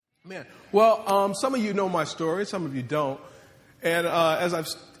Man, well, some of you know my story, some of you don't. And as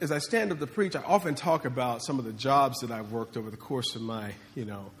I stand up to preach, I often talk about some of the jobs that I've worked over the course of my,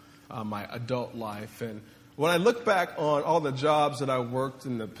 my adult life. And when I look back on all the jobs that I've worked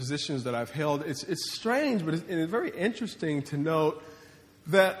and the positions that I've held, it's strange, but it's very interesting to note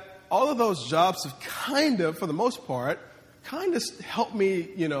that all of those jobs have for the most part, helped me,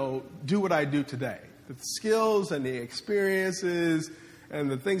 do what I do today. The skills and the experiences and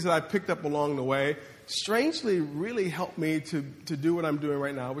the things that I picked up along the way, strangely, really helped me to do what I'm doing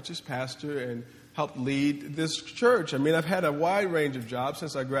right now, which is pastor and help lead this church. I mean, I've had a wide range of jobs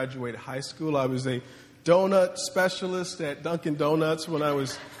since I graduated high school. I was a donut specialist at Dunkin' Donuts when I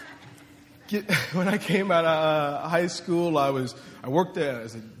came out of high school. I worked there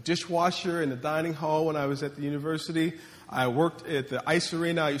as a dishwasher in the dining hall when I was at the university. I worked at the ice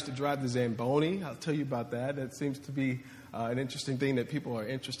arena. I used to drive the Zamboni. I'll tell you about that. That seems to be an interesting thing that people are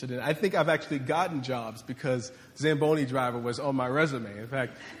interested in. I think I've actually gotten jobs because Zamboni driver was on my resume. In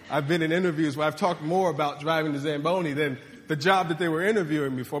fact, I've been in interviews where I've talked more about driving the Zamboni than the job that they were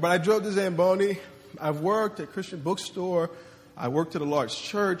interviewing me for. But I drove the Zamboni. I've worked at Christian bookstore. I worked at a large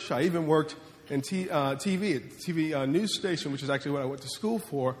church. I even worked in TV news station, which is actually what I went to school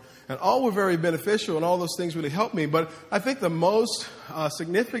for. And all were very beneficial, and all those things really helped me. But I think the most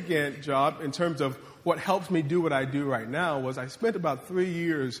significant job in terms of what helps me do what I do right now was I spent about 3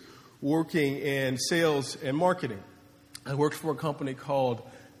 years working in sales and marketing. I worked for a company called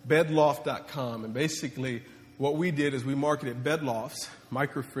Bedloft.com, and basically what we did is we marketed bed lofts,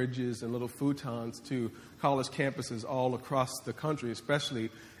 microfridges, and little futons to college campuses all across the country, especially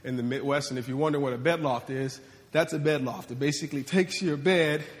in the Midwest. And if you're wondering what a bed loft is, that's a bed loft. It basically takes your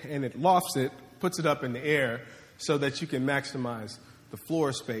bed and it lofts it, puts it up in the air so that you can maximize the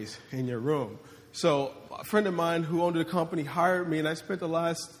floor space in your room. So a friend of mine who owned a company hired me, and I spent the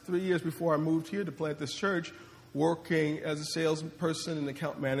last 3 years before I moved here to plant this church working as a salesperson and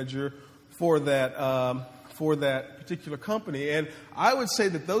account manager for that particular company. And I would say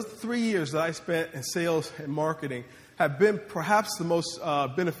that those 3 years that I spent in sales and marketing have been perhaps the most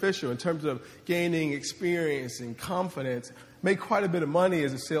beneficial in terms of gaining experience and confidence. Made quite a bit of money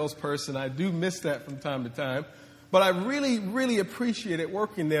as a salesperson. I do miss that from time to time. But I really, really appreciated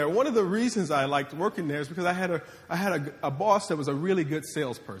working there. One of the reasons I liked working there is because I had a boss that was a really good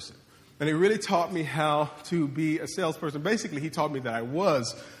salesperson. And he really taught me how to be a salesperson. Basically, he taught me that I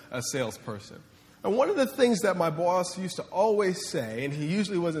was a salesperson. And one of the things that my boss used to always say, and he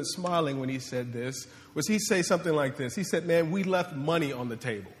usually wasn't smiling when he said this, was he'd say something like this. He said, "Man, we left money on the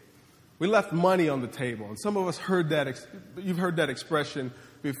table. We left money on the table." And some of us heard that, you've heard that expression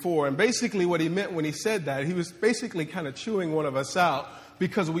before. And basically what he meant when he said that, he was basically kind of chewing one of us out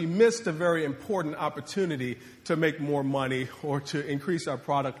because we missed a very important opportunity to make more money or to increase our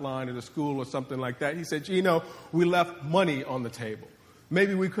product line at a school or something like that. He said, we left money on the table.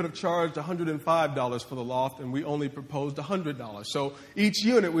 Maybe we could have charged $105 for the loft and we only proposed $100. So each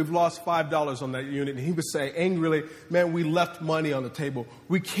unit, we've lost $5 on that unit. And he would say angrily, "Man, we left money on the table.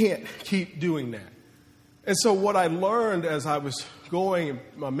 We can't keep doing that." And so what I learned as I was going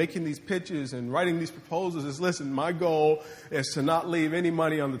and making these pitches and writing these proposals is, listen, my goal is to not leave any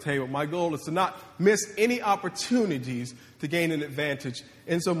money on the table. My goal is to not miss any opportunities to gain an advantage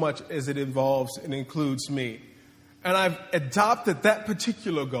in so much as it involves and includes me. And I've adopted that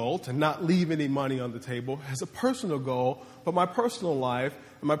particular goal, to not leave any money on the table, as a personal goal for my personal life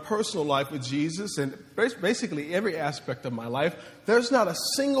and my personal life with Jesus and basically every aspect of my life. There's not a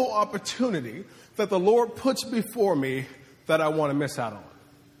single opportunity that the Lord puts before me that I want to miss out on.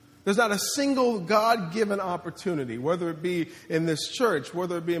 There's not a single God-given opportunity, whether it be in this church,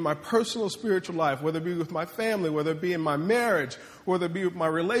 whether it be in my personal spiritual life, whether it be with my family, whether it be in my marriage, whether it be with my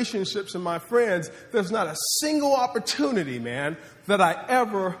relationships and my friends. There's not a single opportunity, man, that I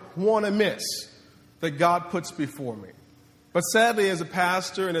ever want to miss that God puts before me. But sadly, as a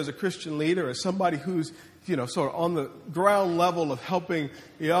pastor and as a Christian leader, as somebody who's sort of on the ground level of helping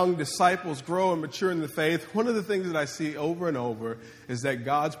young disciples grow and mature in the faith, one of the things that I see over and over is that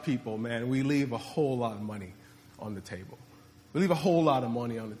God's people, man, we leave a whole lot of money on the table. We leave a whole lot of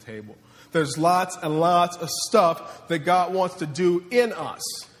money on the table. There's lots and lots of stuff that God wants to do in us,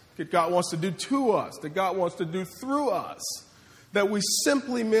 that God wants to do to us, that God wants to do through us, that we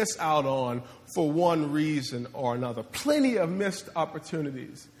simply miss out on for one reason or another. Plenty of missed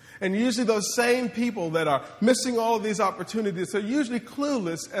opportunities. And usually those same people that are missing all of these opportunities are usually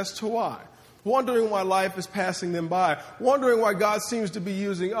clueless as to why. Wondering why life is passing them by. Wondering why God seems to be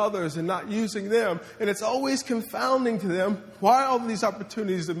using others and not using them. And it's always confounding to them why all of these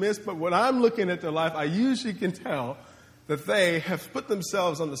opportunities are missed. But when I'm looking at their life, I usually can tell that they have put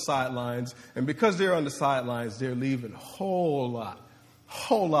themselves on the sidelines, and because they're on the sidelines, they're leaving a whole lot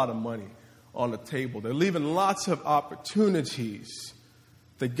of money on the table. They're leaving lots of opportunities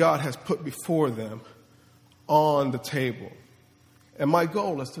that God has put before them on the table. And my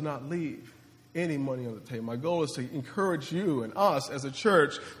goal is to not leave any money on the table. My goal is to encourage you and us as a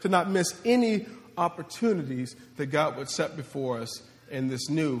church to not miss any opportunities that God would set before us in this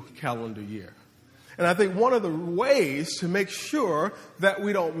new calendar year. And I think one of the ways to make sure that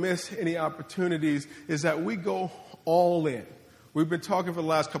we don't miss any opportunities is that we go all in. We've been talking for the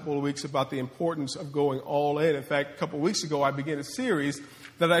last couple of weeks about the importance of going all in. In fact, a couple of weeks ago, I began a series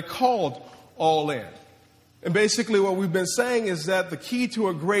that I called All In. And basically what we've been saying is that the key to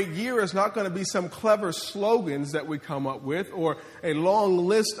a great year is not going to be some clever slogans that we come up with or a long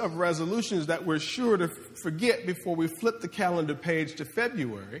list of resolutions that we're sure to forget before we flip the calendar page to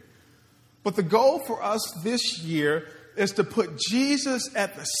February. But the goal for us this year is to put Jesus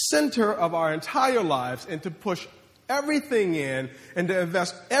at the center of our entire lives and to push everything in and to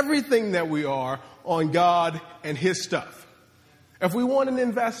invest everything that we are on God and His stuff. If we want an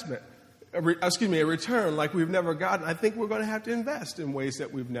investment, a return like we've never gotten, I think we're going to have to invest in ways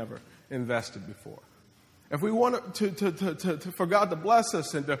that we've never invested before. If we want for God to bless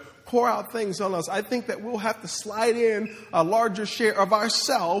us and to pour out things on us, I think that we'll have to slide in a larger share of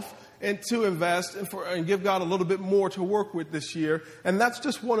ourselves and to invest and give God a little bit more to work with this year. And that's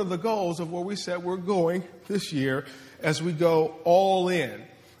just one of the goals of where we said we're going this year as we go all in.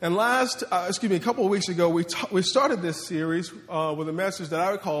 And a couple of weeks ago, we started this series with a message that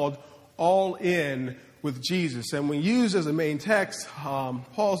I called All In with Jesus. And we used as a main text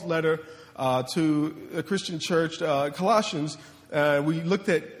Paul's letter to the Christian church, Colossians. We looked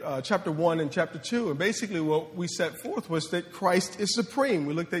at chapter 1 and chapter 2, and basically what we set forth was that Christ is supreme.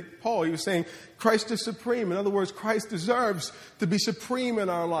 We looked at Paul. He was saying Christ is supreme. In other words, Christ deserves to be supreme in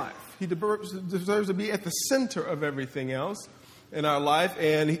our life. He deserves to be at the center of everything else in our life.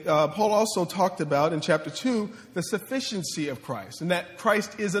 And Paul also talked about in chapter 2 the sufficiency of Christ, and that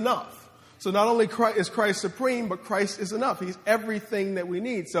Christ is enough. So not only is Christ supreme, but Christ is enough. He's everything that we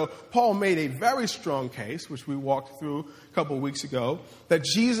need. So Paul made a very strong case, which we walked through a couple of weeks ago, that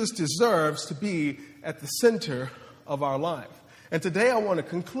Jesus deserves to be at the center of our life. And today I want to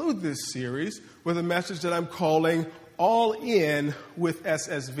conclude this series with a message that I'm calling All In with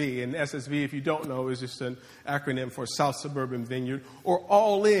SSV. And SSV, if you don't know, is just an acronym for South Suburban Vineyard, or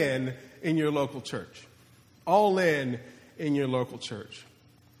All In your local church. All in your local church.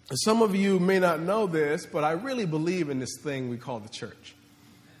 Some of you may not know this, but I really believe in this thing we call the church.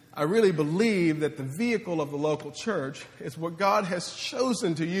 I really believe that the vehicle of the local church is what God has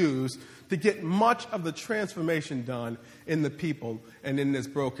chosen to use to get much of the transformation done in the people and in this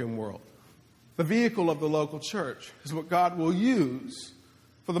broken world. The vehicle of the local church is what God will use,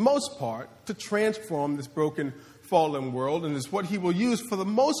 for the most part, to transform this broken, fallen world, and is what He will use, for the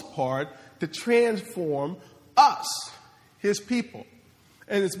most part, to transform us, His people.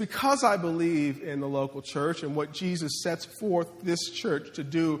 And it's because I believe in the local church and what Jesus sets forth this church to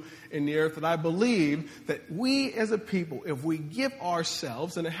do in the earth that I believe that we as a people, if we give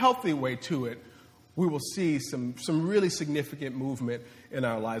ourselves in a healthy way to it, we will see some really significant movement in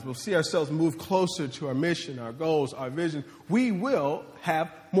our lives. We'll see ourselves move closer to our mission, our goals, our vision. We will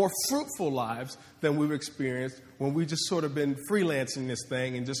have more fruitful lives than we've experienced when we just sort of been freelancing this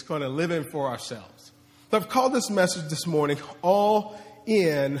thing and just kind of living for ourselves. So I've called this message this morning, All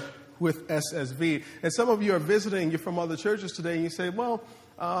In with SSV. And some of you are visiting, you're from other churches today, and you say, well,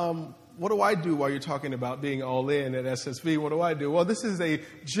 what do I do while you're talking about being all in at SSV? What do I do? Well, this is a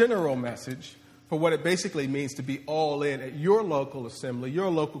general message for what it basically means to be all in at your local assembly, your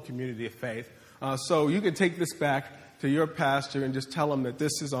local community of faith. So you can take this back to your pastor and just tell him that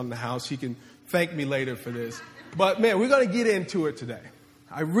this is on the house. He can thank me later for this. But man, we're going to get into it today.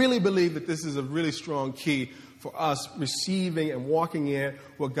 I really believe that this is a really strong key for us receiving and walking in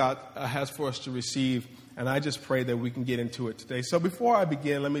what God has for us to receive. And I just pray that we can get into it today. So before I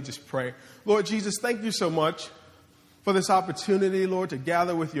begin, let me just pray. Lord Jesus, thank you so much for this opportunity, Lord, to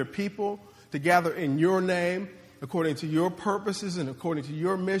gather with your people, to gather in your name, according to your purposes and according to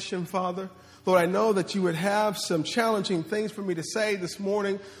your mission, Father. Lord, I know that you would have some challenging things for me to say this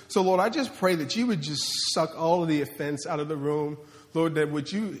morning. So, Lord, I just pray that you would just suck all of the offense out of the room. Lord, that would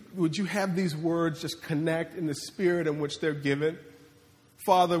you have these words just connect in the spirit in which they're given.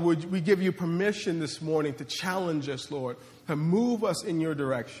 Father, would we give you permission this morning to challenge us, Lord, to move us in your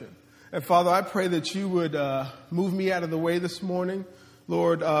direction. And Father, I pray that you would move me out of the way this morning.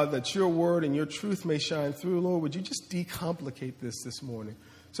 Lord, that your word and your truth may shine through. Lord, would you just decomplicate this morning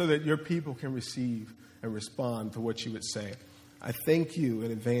so that your people can receive and respond to what you would say. I thank you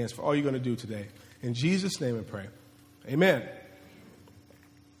in advance for all you're going to do today. In Jesus' name I pray. Amen.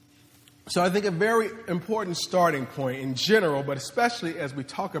 So I think a very important starting point in general, but especially as we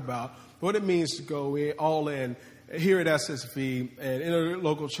talk about what it means to go all in here at SSV and in a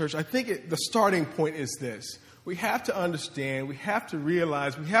local church, I think the starting point is this. We have to understand, we have to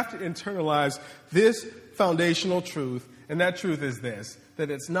realize, we have to internalize this foundational truth, and that truth is this, that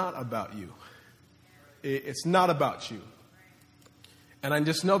it's not about you. It's not about you. And I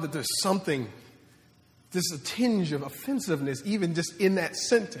just know that there's something, there's a tinge of offensiveness even just in that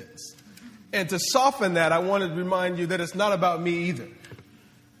sentence. And to soften that, I want to remind you that it's not about me either.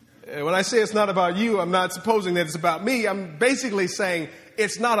 When I say it's not about you, I'm not supposing that it's about me. I'm basically saying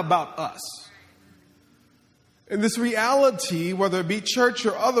it's not about us. And this reality, whether it be church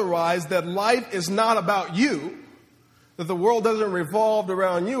or otherwise, that life is not about you, that the world doesn't revolve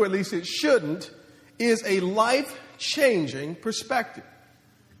around you, at least it shouldn't, is a life-changing perspective.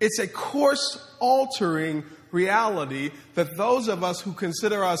 It's a course-altering reality that those of us who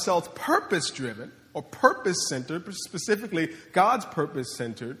consider ourselves purpose-driven or purpose-centered, specifically God's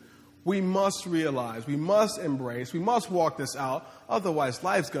purpose-centered, we must realize, we must embrace, we must walk this out. Otherwise,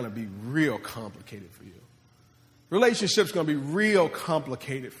 life's going to be real complicated for you. Relationship's going to be real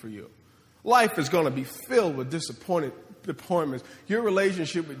complicated for you. Life is going to be filled with disappointments. Your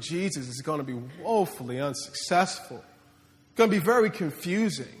relationship with Jesus is going to be woefully unsuccessful. It's going to be very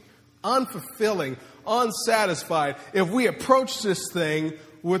confusing, unfulfilling, unsatisfied if we approach this thing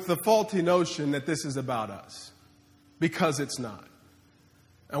with the faulty notion that this is about us. Because it's not.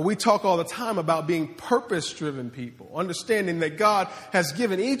 And we talk all the time about being purpose-driven people, understanding that God has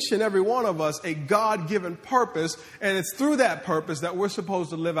given each and every one of us a God-given purpose, and it's through that purpose that we're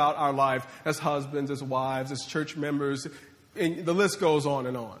supposed to live out our life as husbands, as wives, as church members, and the list goes on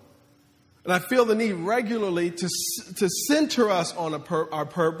and on. And I feel the need regularly to center us on our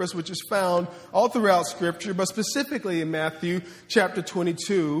purpose, which is found all throughout Scripture, but specifically in Matthew chapter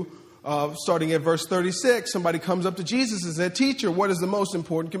 22, starting at verse 36, somebody comes up to Jesus and said, "Teacher, what is the most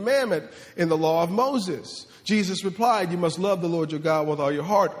important commandment in the law of Moses?" Jesus replied, "You must love the Lord your God with all your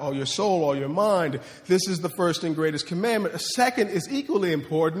heart, all your soul, all your mind. This is the first and greatest commandment. A second is equally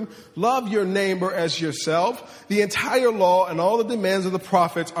important. Love your neighbor as yourself. The entire law and all the demands of the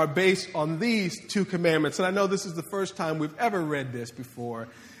prophets are based on these two commandments." And I know this is the first time we've ever read this before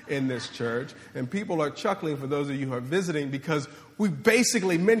in this church. And people are chuckling, for those of you who are visiting, because we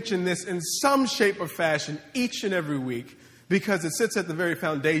basically mention this in some shape or fashion each and every week because it sits at the very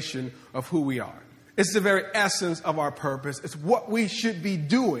foundation of who we are. It's the very essence of our purpose. It's what we should be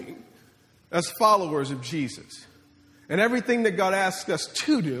doing as followers of Jesus. And everything that God asks us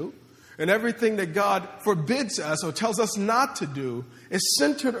to do and everything that God forbids us or tells us not to do is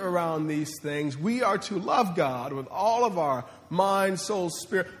centered around these things. We are to love God with all of our mind, soul,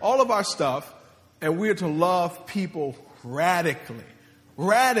 spirit, all of our stuff, and we are to love people radically.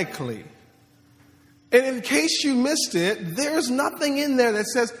 Radically. And in case you missed it, there's nothing in there that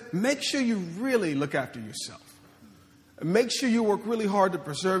says, make sure you really look after yourself. Make sure you work really hard to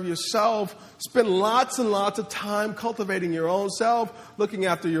preserve yourself. Spend lots and lots of time cultivating your own self, looking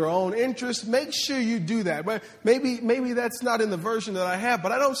after your own interests. Make sure you do that. But maybe that's not in the version that I have,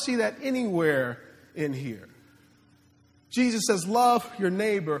 but I don't see that anywhere in here. Jesus says, love your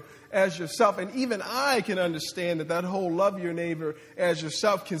neighbor as yourself. And even I can understand that whole love your neighbor as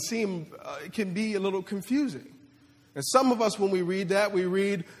yourself can be a little confusing. And some of us, when we read that, we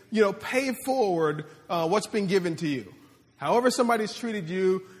read, pay forward what's been given to you. However somebody's treated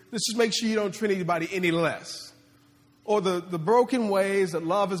you, let's just make sure you don't treat anybody any less. Or the broken ways that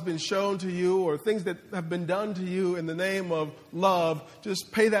love has been shown to you or things that have been done to you in the name of love,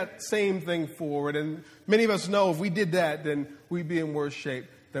 just pay that same thing forward. And many of us know if we did that, then we'd be in worse shape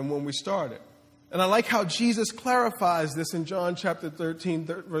than when we started. And I like how Jesus clarifies this in John chapter 13,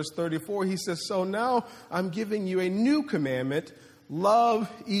 verse 34. He says, "So now I'm giving you a new commandment. Love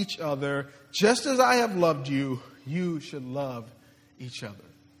each other. Just as I have loved you, you should love each other."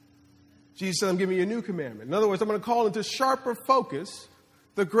 Jesus said, I'm giving you a new commandment. In other words, I'm going to call into sharper focus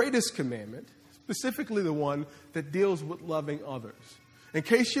the greatest commandment, specifically the one that deals with loving others. In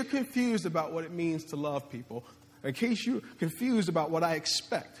case you're confused about what it means to love people, in case you're confused about what I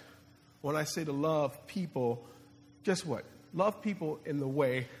expect when I say to love people, guess what? Love people in the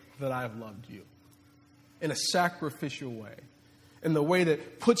way that I've loved you. In a sacrificial way. In the way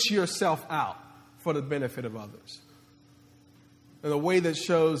that puts yourself out for the benefit of others. In a way that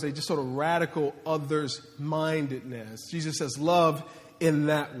shows a just sort of radical others-mindedness. Jesus says, love in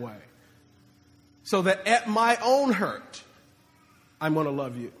that way. So that at my own hurt, I'm going to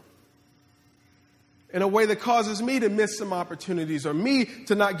love you. In a way that causes me to miss some opportunities or me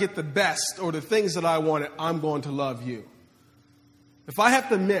to not get the best or the things that I wanted, I'm going to love you. If I have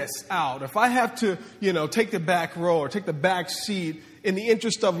to miss out, if I have to, take the back row or take the back seat in the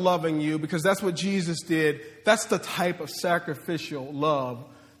interest of loving you, because that's what Jesus did, that's the type of sacrificial love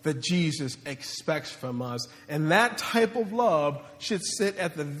that Jesus expects from us. And that type of love should sit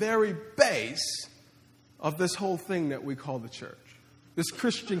at the very base of this whole thing that we call the church, this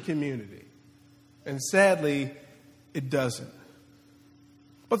Christian community. And sadly, it doesn't.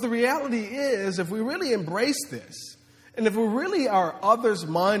 But the reality is, if we really embrace this, and if we really are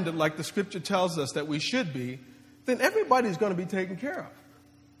others-minded like the Scripture tells us that we should be, then everybody's going to be taken care of.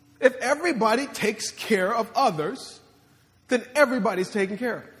 If everybody takes care of others, then everybody's taken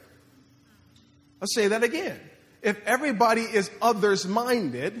care of. I'll say that again. If everybody is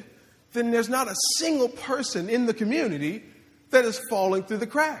others-minded, then there's not a single person in the community that is falling through the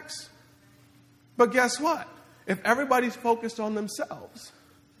cracks. But guess what? If everybody's focused on themselves,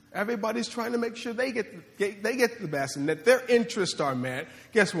 everybody's trying to make sure they get the best and that their interests are met,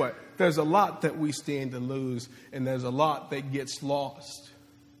 guess what? There's a lot that we stand to lose, and there's a lot that gets lost.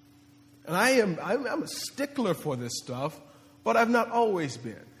 And I'm a stickler for this stuff, but I've not always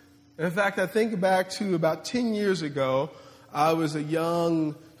been. In fact, I think back to about 10 years ago, I was a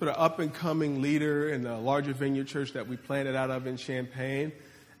young, sort of up-and-coming leader in a larger vineyard church that we planted out of in Champaign.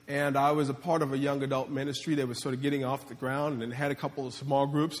 And I was a part of a young adult ministry that was sort of getting off the ground and had a couple of small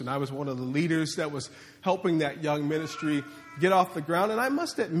groups. And I was one of the leaders that was helping that young ministry get off the ground. And I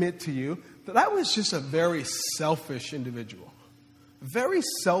must admit to you that I was just a very selfish individual. Very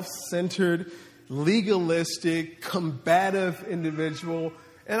self-centered, legalistic, combative individual.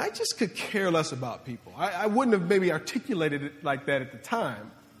 And I just could care less about people. I wouldn't have maybe articulated it like that at the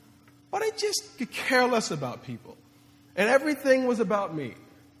time. But I just could care less about people. And everything was about me.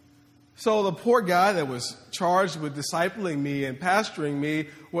 So the poor guy that was charged with discipling me and pastoring me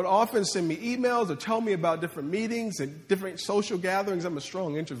would often send me emails or tell me about different meetings and different social gatherings. I'm a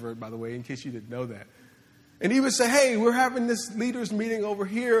strong introvert, by the way, in case you didn't know that. And he would say, hey, we're having this leaders meeting over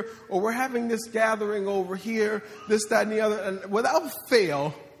here, or we're having this gathering over here, this, that, and the other. And without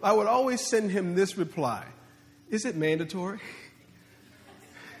fail, I would always send him this reply. Is it mandatory?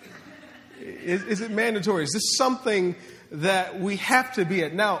 Is it mandatory? Is this something that we have to be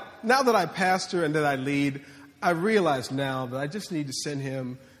at? Now that I pastor and that I lead, I realize now that I just need to send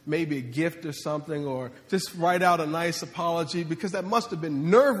him maybe a gift or something, or just write out a nice apology, because that must have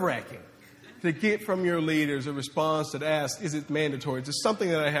been nerve-wracking to get from your leaders a response that asks, is it mandatory? Is it something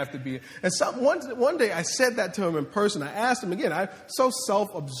that I have to be? And one day I said that to him in person. I asked him again. I'm so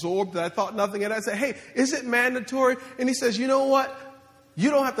self-absorbed that I thought nothing of it. I said, hey, is it mandatory? And he says, you know what? You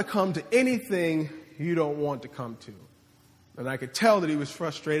don't have to come to anything you don't want to come to. And I could tell that he was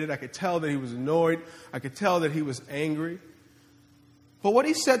frustrated. I could tell that he was annoyed. I could tell that he was angry. But what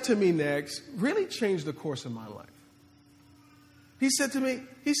he said to me next really changed the course of my life. He said to me,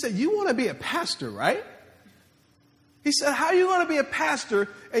 you want to be a pastor, right? He said, how are you going to be a pastor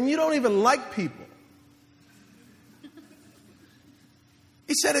and you don't even like people?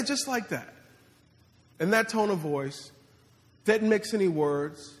 He said it just like that. In that tone of voice, didn't mix any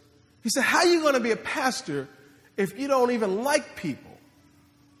words. He said, how are you going to be a pastor if you don't even like people?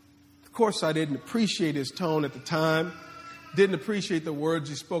 Of course, I didn't appreciate his tone at the time. Didn't appreciate the words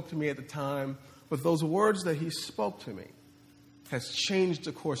he spoke to me at the time. But those words that he spoke to me has changed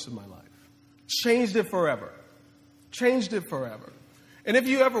the course of my life. Changed it forever. Changed it forever. And if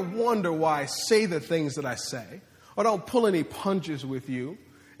you ever wonder why I say the things that I say, or don't pull any punches with you,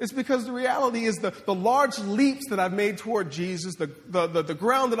 it's because the reality is the large leaps that I've made toward Jesus, the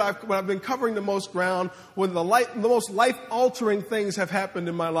ground that when I've been covering the most ground, when the most life-altering things have happened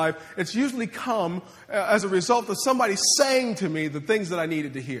in my life, it's usually come as a result of somebody saying to me the things that I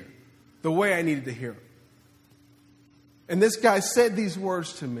needed to hear, the way I needed to hear them. And this guy said these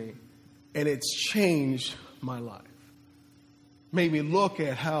words to me, and it's changed my life. Made me look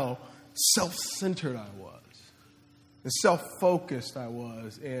at how self-centered I was, and self-focused I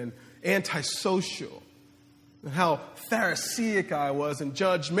was, and antisocial, and how Pharisaic I was, and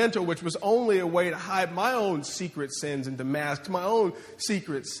judgmental, which was only a way to hide my own secret sins and to mask my own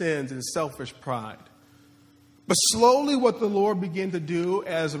secret sins and selfish pride. But slowly what the Lord began to do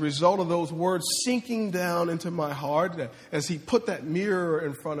as a result of those words sinking down into my heart, as he put that mirror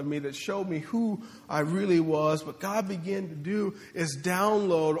in front of me that showed me who I really was, what God began to do is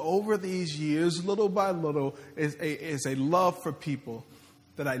download over these years, little by little, is a love for people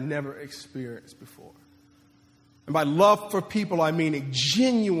that I never experienced before. And by love for people, I mean a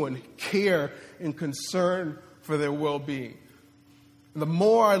genuine care and concern for their well-being. And the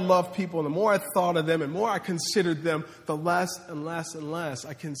more I loved people, and the more I thought of them, and the more I considered them, the less and less and less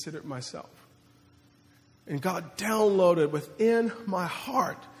I considered myself. And God downloaded within my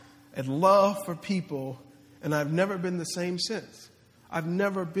heart a love for people, and I've never been the same since. I've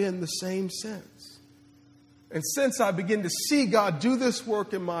never been the same since. And since I begin to see God do this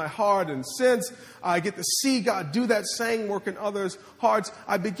work in my heart, and since I get to see God do that same work in others' hearts,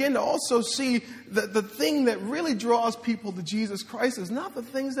 I begin to also see that the thing that really draws people to Jesus Christ is not the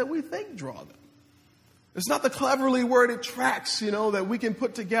things that we think draw them. It's not the cleverly worded tracts, that we can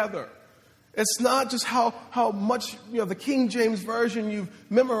put together. It's not just how much, the King James Version you've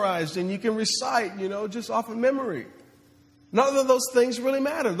memorized and you can recite, just off of memory. None of those things really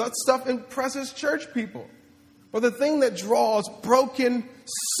matter. That stuff impresses church people. But the thing that draws broken,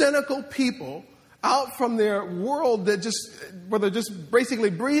 cynical people out from their world where they're just basically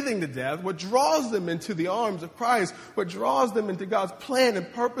breathing to death, what draws them into the arms of Christ, what draws them into God's plan and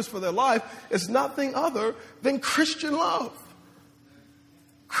purpose for their life is nothing other than Christian love.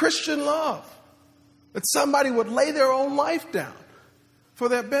 Christian love. That somebody would lay their own life down for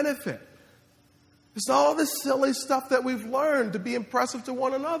their benefit. It's all this silly stuff that we've learned to be impressive to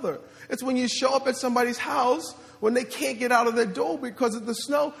one another. It's when you show up at somebody's house when they can't get out of their door because of the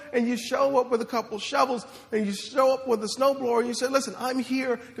snow, and you show up with a couple shovels, and you show up with a snowblower, and you say, listen, I'm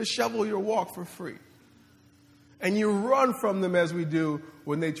here to shovel your walk for free. And you run from them as we do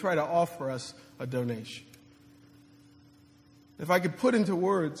when they try to offer us a donation. If I could put into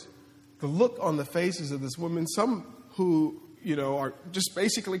words the look on the faces of this woman, some who are just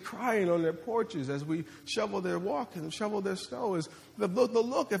basically crying on their porches as we shovel their walk and shovel their snow, is the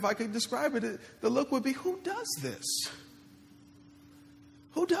look, if I could describe it, the look would be, who does this?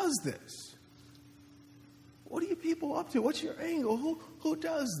 Who does this? What are you people up to? What's your angle? Who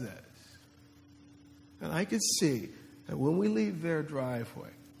does this? And I could see that when we leave their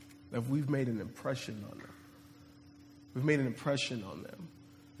driveway, that we've made an impression on them. We've made an impression on them.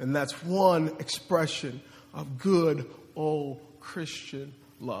 And that's one expression of good old Christian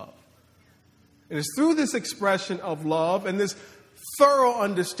love. And it's through this expression of love and this thorough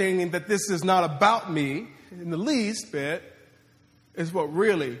understanding that this is not about me in the least bit is what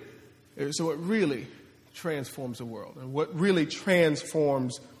really transforms the world and what really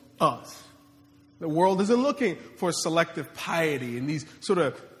transforms us. The world isn't looking for selective piety and these sort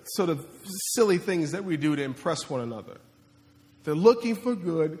of silly things that we do to impress one another. They're looking for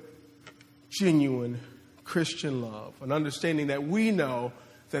good, genuine Christian love, an understanding that we know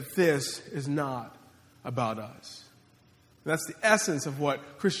that this is not about us. That's the essence of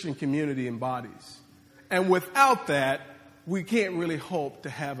what Christian community embodies. And without that, we can't really hope to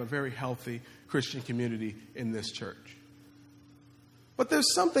have a very healthy Christian community in this church. But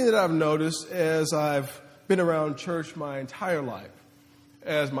there's something that I've noticed as I've been around church my entire life.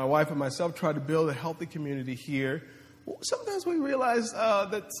 As my wife and myself try to build a healthy community here, sometimes we realize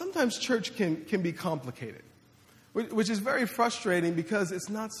that sometimes church can be complicated, which is very frustrating because it's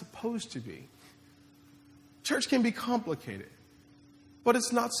not supposed to be. Church can be complicated, but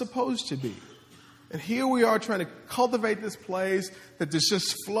it's not supposed to be. And here we are trying to cultivate this place that is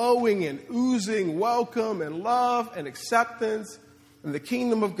just flowing and oozing welcome and love and acceptance and the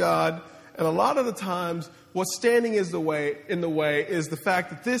kingdom of God. And a lot of the times, what's standing in the way is the fact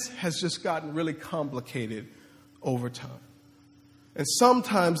that this has just gotten really complicated over time. And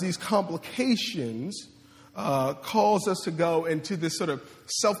sometimes these complications cause us to go into this sort of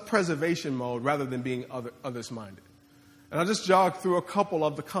self-preservation mode rather than being others-minded. And I'll just jog through a couple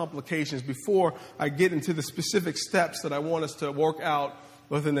of the complications before I get into the specific steps that I want us to work out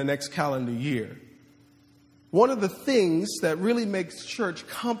within the next calendar year. One of the things that really makes church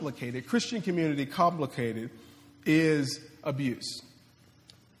complicated, Christian community complicated, is abuse.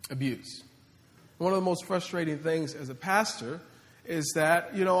 Abuse. One of the most frustrating things as a pastor is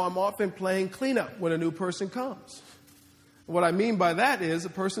that, I'm often playing cleanup when a new person comes. What I mean by that is a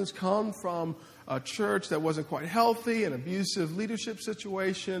person's come from a church that wasn't quite healthy, an abusive leadership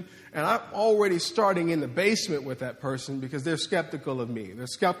situation, and I'm already starting in the basement with that person because they're skeptical of me. They're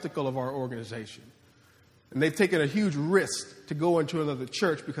skeptical of our organization. And they've taken a huge risk to go into another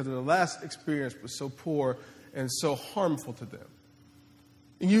church because their last experience was so poor and so harmful to them.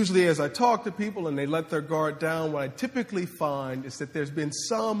 And usually as I talk to people and they let their guard down, what I typically find is that there's been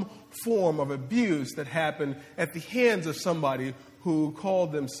some form of abuse that happened at the hands of somebody who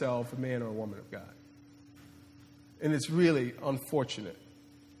called themselves a man or a woman of God. And it's really unfortunate.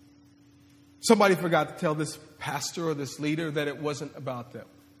 Somebody forgot to tell this pastor or this leader that it wasn't about them.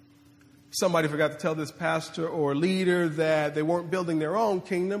 Somebody forgot to tell this pastor or leader that they weren't building their own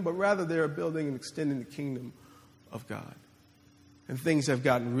kingdom, but rather they were building and extending the kingdom of God. And things have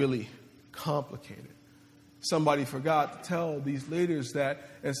gotten really complicated. Somebody forgot to tell these leaders that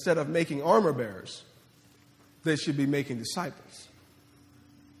instead of making armor bearers, they should be making disciples.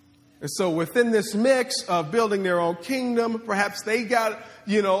 And so within this mix of building their own kingdom, perhaps they got,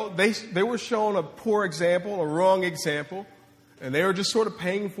 they were shown a poor example, a wrong example, and they were just sort of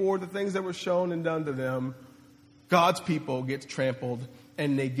paying for the things that were shown and done to them. God's people get trampled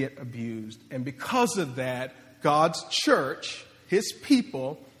and they get abused. And because of that, God's church, his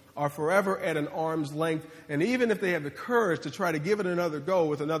people, are forever at an arm's length. And even if they have the courage to try to give it another go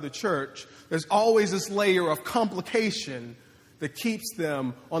with another church, there's always this layer of complication that keeps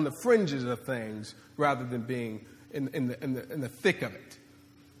them on the fringes of things rather than being in the thick of it.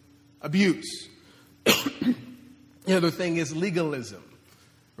 Abuse. The other thing is legalism,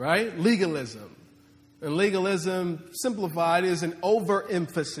 right? Legalism. And legalism, simplified, is an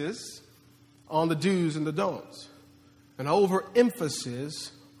overemphasis on the do's and the don'ts. An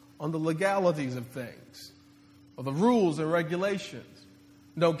overemphasis on the legalities of things, of the rules and regulations.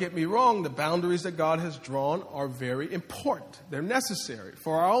 Don't get me wrong, the boundaries that God has drawn are very important. They're necessary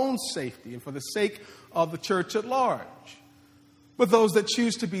for our own safety and for the sake of the church at large. But those that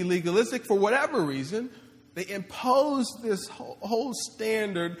choose to be legalistic, for whatever reason, they impose this whole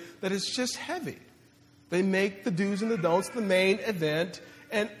standard that is just heavy. They make the do's and the don'ts the main event,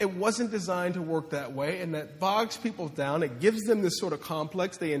 and it wasn't designed to work that way, and that bogs people down. It gives them this sort of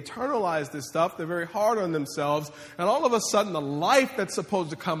complex. They internalize this stuff. They're very hard on themselves, and all of a sudden, the life that's supposed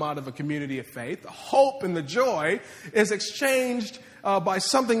to come out of a community of faith, the hope and the joy, is exchanged by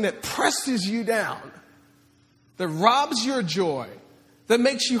something that presses you down, that robs your joy, that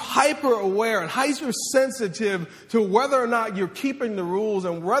makes you hyper aware and hyper sensitive to whether or not you're keeping the rules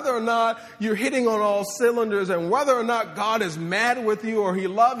and whether or not you're hitting on all cylinders and whether or not God is mad with you or he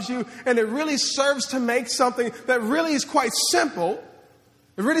loves you. And it really serves to make something that really is quite simple.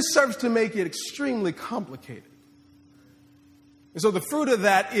 It really serves to make it extremely complicated. And so the fruit of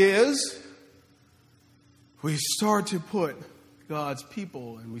that is we start to put God's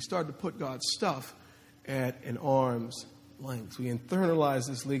people and we start to put God's stuff at an arm's length. We internalize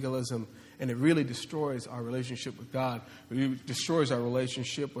this legalism, and it really destroys our relationship with God. It destroys our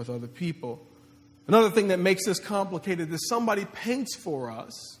relationship with other people. Another thing that makes this complicated is somebody paints for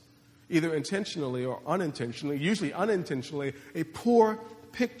us, either intentionally or unintentionally, usually unintentionally, a poor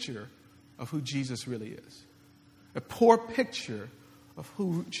picture of who Jesus really is. A poor picture of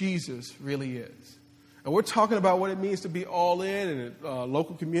who Jesus really is. And we're talking about what it means to be all in a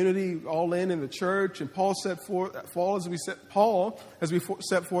local community, all in the church. And Paul, as we set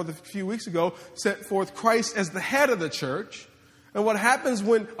forth a few weeks ago, set forth Christ as the head of the church. And what happens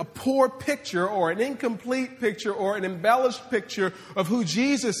when a poor picture or an incomplete picture or an embellished picture of who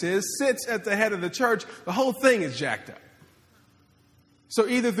Jesus is sits at the head of the church, the whole thing is jacked up. So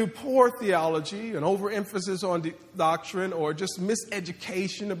either through poor theology, an overemphasis on doctrine, or just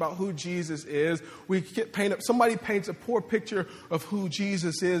miseducation about who Jesus is, somebody paints a poor picture of who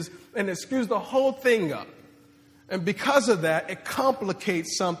Jesus is, and it screws the whole thing up. And because of that, it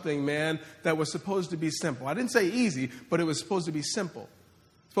complicates something, man, that was supposed to be simple. I didn't say easy, but it was supposed to be simple.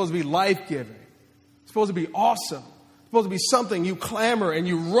 It's supposed to be life-giving. It's supposed to be awesome. It's supposed to be something you clamor and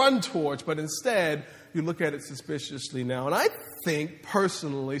you run towards, but instead, you look at it suspiciously now. And I think,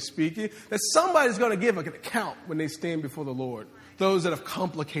 personally speaking, that somebody's going to give an account when they stand before the Lord. Those that have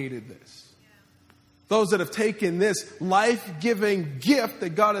complicated this. Those that have taken this life-giving gift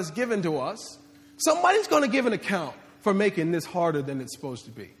that God has given to us. Somebody's going to give an account for making this harder than it's supposed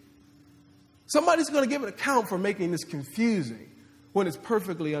to be. Somebody's going to give an account for making this confusing when it's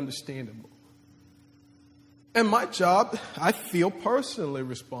perfectly understandable. And my job, I feel personally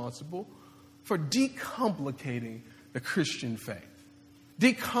responsible for decomplicating the Christian faith,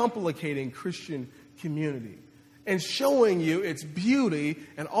 decomplicating Christian community, and showing you its beauty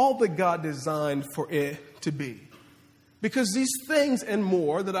and all that God designed for it to be. Because these things and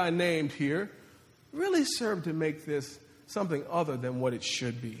more that I named here really serve to make this something other than what it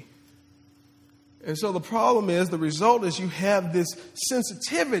should be. And so the problem is, the result is you have this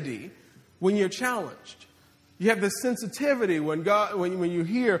sensitivity when you're challenged. You have this sensitivity when you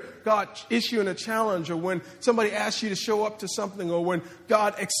hear God issuing a challenge, or when somebody asks you to show up to something, or when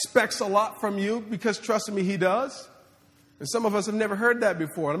God expects a lot from you, because trust me, He does. And some of us have never heard that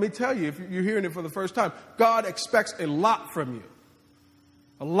before. Let me tell you, if you're hearing it for the first time, God expects a lot from you.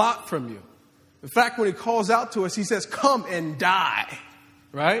 A lot from you. In fact, when He calls out to us, He says, "Come and die."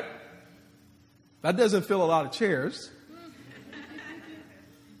 Right? That doesn't fill a lot of chairs.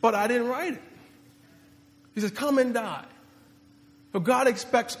 But I didn't write it. He says, "Come and die." But God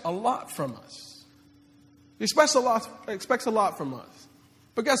expects a lot from us. He expects a lot from us.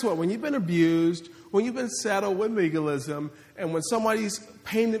 But guess what? When you've been abused, when you've been saddled with legalism, and when somebody's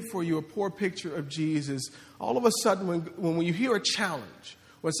painted for you a poor picture of Jesus, all of a sudden when you hear a challenge,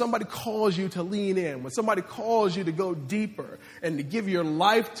 when somebody calls you to lean in, when somebody calls you to go deeper and to give your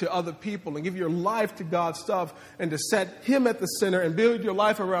life to other people and give your life to God's stuff and to set Him at the center and build your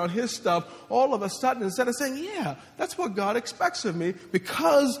life around His stuff, all of a sudden, instead of saying, yeah, that's what God expects of me,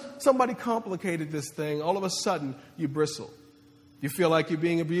 because somebody complicated this thing, all of a sudden you bristle. You feel like you're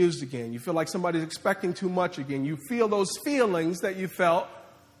being abused again. You feel like somebody's expecting too much again. You feel those feelings that you felt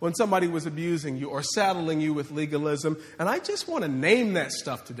when somebody was abusing you or saddling you with legalism. And I just want to name that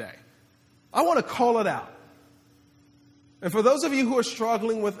stuff today. I want to call it out. And for those of you who are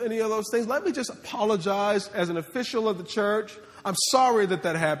struggling with any of those things, let me just apologize as an official of the church. I'm sorry that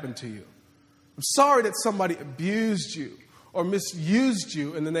happened to you. I'm sorry that somebody abused you or misused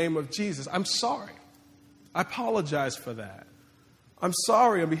you in the name of Jesus. I'm sorry. I apologize for that. I'm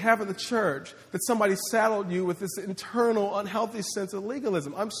sorry on behalf of the church that somebody saddled you with this internal unhealthy sense of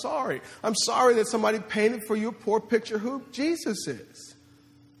legalism. I'm sorry. I'm sorry that somebody painted for you a poor picture of who Jesus is.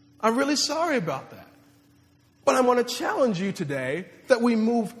 I'm really sorry about that. But I want to challenge you today that we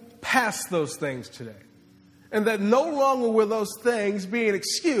move past those things today. And that no longer will those things be an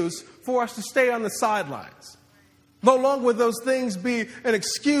excuse for us to stay on the sidelines. No longer will those things be an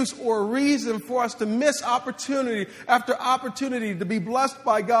excuse or a reason for us to miss opportunity after opportunity to be blessed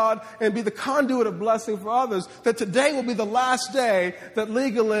by God and be the conduit of blessing for others. That today will be the last day that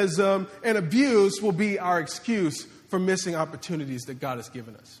legalism and abuse will be our excuse for missing opportunities that God has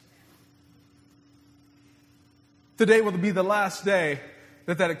given us. Today will be the last day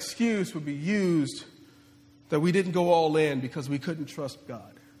that excuse would be used that we didn't go all in because we couldn't trust God.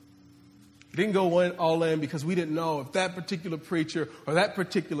 We didn't go all in because we didn't know if that particular preacher or that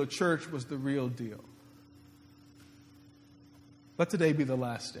particular church was the real deal. Let today be the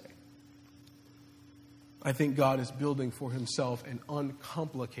last day. I think God is building for Himself an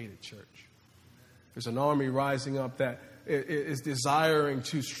uncomplicated church. There's an army rising up that is desiring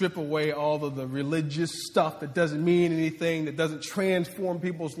to strip away all of the religious stuff that doesn't mean anything, that doesn't transform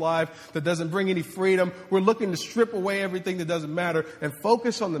people's life, that doesn't bring any freedom. We're looking to strip away everything that doesn't matter and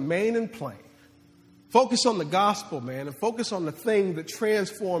focus on the main and plain. Focus on the gospel, man, and focus on the thing that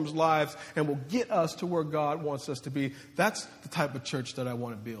transforms lives and will get us to where God wants us to be. That's the type of church that I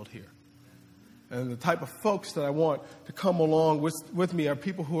want to build here. And the type of folks that I want to come along with me are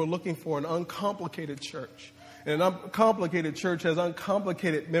people who are looking for an uncomplicated church. And an uncomplicated church has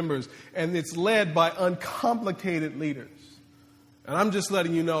uncomplicated members, and it's led by uncomplicated leaders. And I'm just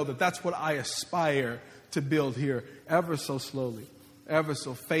letting you know that that's what I aspire to build here, ever so slowly, ever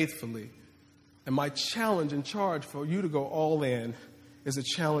so faithfully. And my challenge and charge for you to go all in is a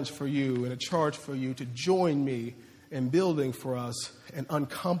challenge for you and a charge for you to join me in building for us an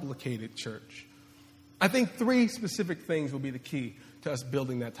uncomplicated church. I think 3 specific things will be the key to us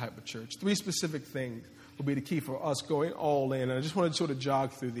building that type of church. 3 specific things will be the key for us going all in. And I just want to sort of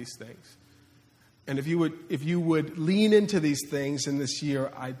jog through these things. And if you would lean into these things in this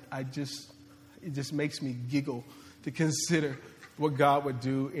year, it just makes me giggle to consider what God would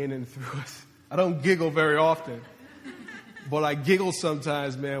do in and through us. I don't giggle very often, but I giggle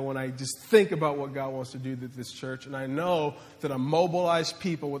sometimes, man, when I just think about what God wants to do to this church. And I know that a mobilized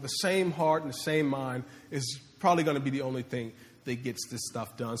people with the same heart and the same mind is probably going to be the only thing that gets this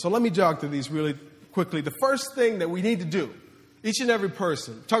stuff done. So let me jog through these really quickly. The first thing that we need to do, each and every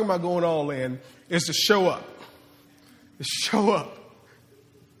person, talking about going all in, is to show up. To show up.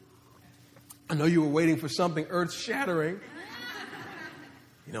 I know you were waiting for something earth-shattering.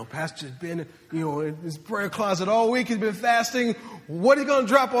 You know, Pastor's been, in his prayer closet all week. He's been fasting. What are you going to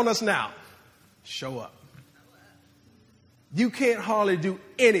drop on us now? Show up. You can't hardly do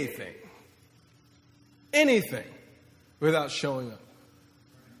anything without showing up.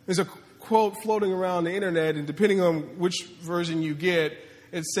 There's a quote floating around the internet, and depending on which version you get,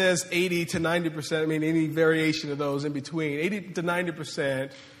 it says 80 to 90%, any variation of those in between. 80 to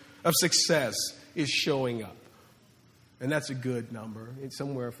 90% of success is showing up. And that's a good number. It's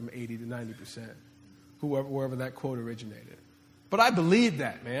somewhere from 80 to 90%, wherever that quote originated. But I believe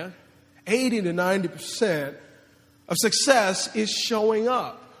that, man. 80 to 90% of success is showing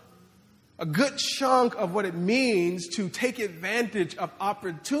up. A good chunk of what it means to take advantage of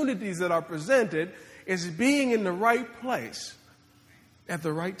opportunities that are presented is being in the right place at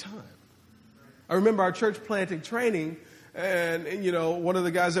the right time. I remember our church planting training, and one of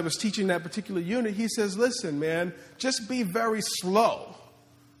the guys that was teaching that particular unit, he says, listen, man, just be very slow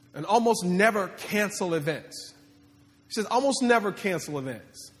and almost never cancel events. He says, almost never cancel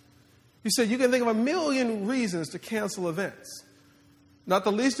events. You said you can think of a million reasons to cancel events. Not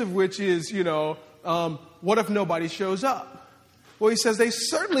the least of which is, what if nobody shows up? Well, he says they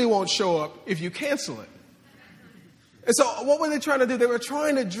certainly won't show up if you cancel it. And so what were they trying to do? They were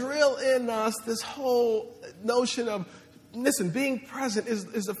trying to drill in us this whole notion of, listen, being present is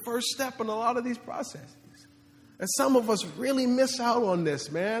the first step in a lot of these processes. And some of us really miss out on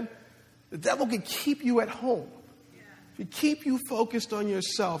this, man. The devil can keep you at home. He keep you focused on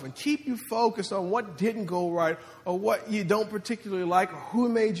yourself and keep you focused on what didn't go right or what you don't particularly like or who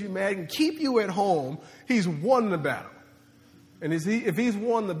made you mad and keep you at home. He's won the battle. And if he's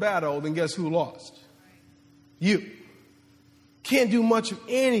won the battle, then guess who lost? You. Can't do much of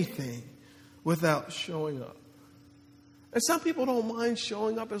anything without showing up. And some people don't mind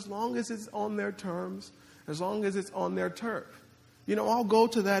showing up as long as it's on their terms, as long as it's on their turf. I'll go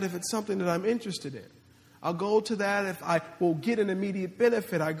to that if it's something that I'm interested in. I'll go to that if I will get an immediate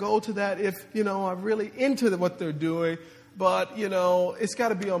benefit. I go to that if, I'm really into what they're doing. But, it's got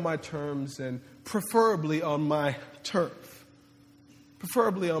to be on my terms and preferably on my turf.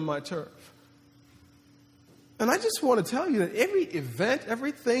 Preferably on my turf. And I just want to tell you that every event,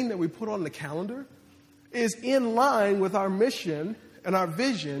 everything that we put on the calendar is in line with our mission and our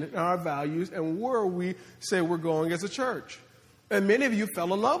vision and our values and where we say we're going as a church. And many of you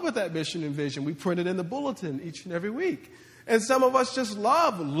fell in love with that mission and vision. We print it in the bulletin each and every week. And some of us just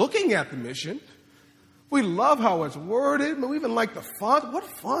love looking at the mission. We love how it's worded. We even like the font. What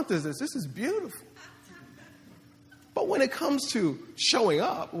font is this? This is beautiful. But when it comes to showing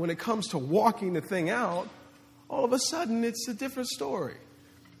up, when it comes to walking the thing out, all of a sudden it's a different story.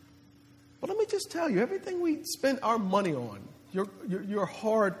 But let me just tell you, everything we spend our money on, your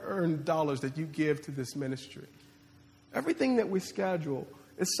hard-earned dollars that you give to this ministry, everything that we schedule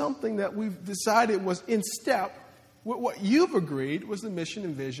is something that we've decided was in step with what you've agreed was the mission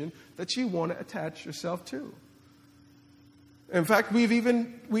and vision that you want to attach yourself to. In fact, we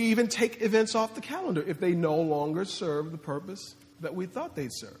even take events off the calendar if they no longer serve the purpose that we thought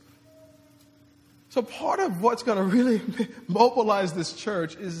they'd serve. So part of what's going to really mobilize this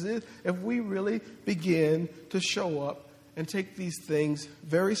church is if we really begin to show up and take these things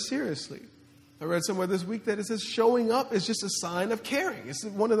very seriously. I read somewhere this week that it says showing up is just a sign of caring. It's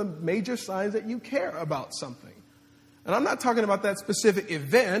one of the major signs that you care about something. And I'm not talking about that specific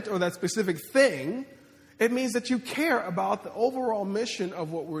event or that specific thing. It means that you care about the overall mission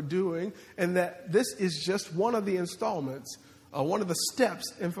of what we're doing and that this is just one of the installments, one of the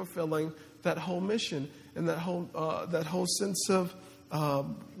steps in fulfilling that whole mission and that whole sense of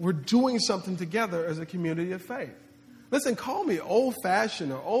we're doing something together as a community of faith. Listen, call me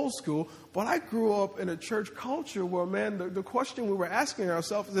old-fashioned or old school, but I grew up in a church culture where, man, the question we were asking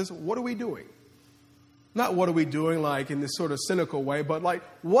ourselves is, what are we doing? Not what are we doing like in this sort of cynical way, but like,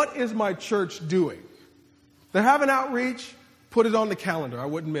 what is my church doing? They have an outreach, put it on the calendar. I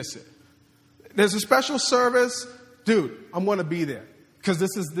wouldn't miss it. There's a special service. Dude, I'm going to be there because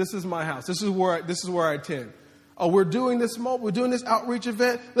this is my house. This is where I attend. Oh, we're doing this outreach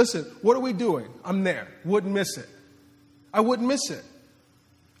event. Listen, what are we doing? I'm there. Wouldn't miss it. I wouldn't miss it.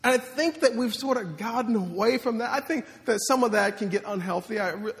 And I think that we've sort of gotten away from that. I think that some of that can get unhealthy.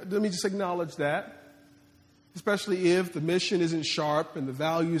 Let me just acknowledge that. Especially if the mission isn't sharp and the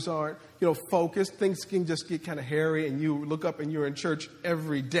values aren't, focused. Things can just get kind of hairy and you look up and you're in church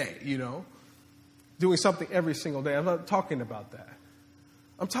every day, doing something every single day. I'm not talking about that.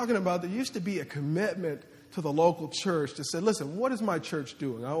 I'm talking about there used to be a commitment to the local church to say, listen, what is my church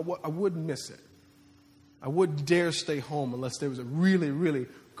doing? I wouldn't miss it. I wouldn't dare stay home unless there was a really, really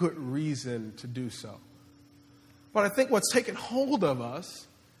good reason to do so. But I think what's taken hold of us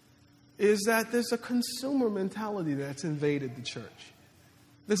is that there's a consumer mentality that's invaded the church.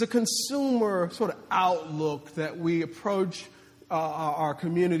 There's a consumer sort of outlook that we approach our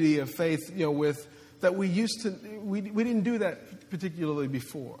community of faith, with that we didn't do that particularly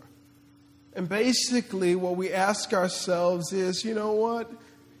before. And basically what we ask ourselves is, what?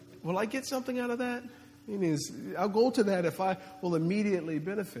 Will I get something out of that? I'll go to that if I will immediately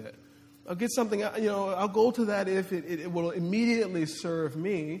benefit. I'll get something, I'll go to that if it will immediately serve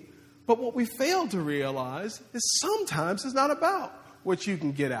me. But what we fail to realize is sometimes it's not about what you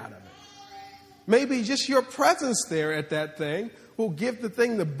can get out of it. Maybe just your presence there at that thing will give the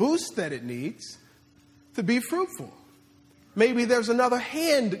thing the boost that it needs to be fruitful. Maybe there's another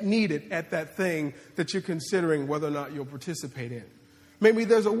hand needed at that thing that you're considering whether or not you'll participate in. Maybe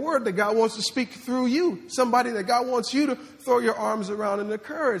there's a word that God wants to speak through you. Somebody that God wants you to throw your arms around and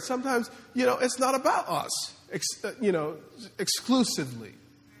encourage. Sometimes, it's not about us, exclusively.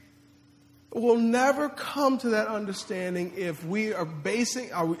 We'll never come to that understanding if we are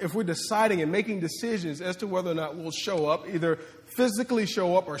if we're deciding and making decisions as to whether or not we'll show up, either physically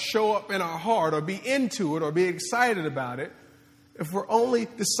show up or show up in our heart or be into it or be excited about it, if we're only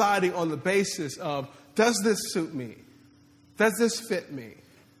deciding on the basis of, does this suit me? Does this fit me?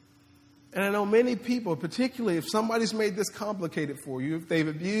 And I know many people, particularly if somebody's made this complicated for you, if they've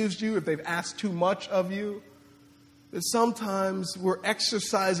abused you, if they've asked too much of you, that sometimes we're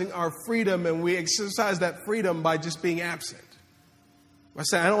exercising our freedom, and we exercise that freedom by just being absent. I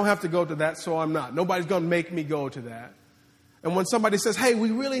say, I don't have to go to that, so I'm not. Nobody's going to make me go to that. And when somebody says, hey,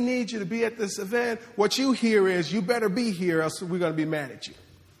 we really need you to be at this event, what you hear is, you better be here, else we're going to be mad at you.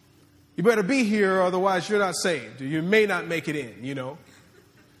 You better be here, otherwise you're not saved. You may not make it in, you know.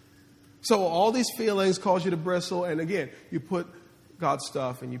 So all these feelings cause you to bristle, and again, you put God's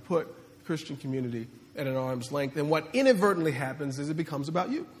stuff and you put Christian community at an arm's length. And what inadvertently happens is it becomes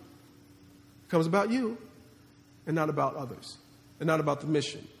about you. It becomes about you and not about others and not about the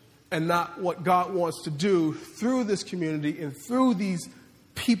mission and not what God wants to do through this community and through these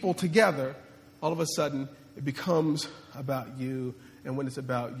people together. All of a sudden, it becomes about you. And when it's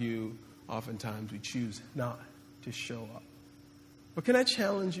about you, oftentimes we choose not to show up. But can I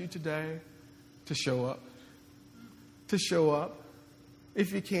challenge you today to show up? To show up.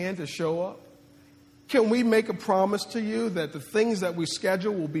 If you can, to show up. Can we make a promise to you that the things that we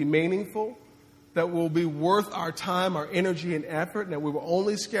schedule will be meaningful, that will be worth our time, our energy, and effort, and that we will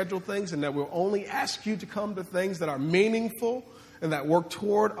only schedule things and that we'll only ask you to come to things that are meaningful and that work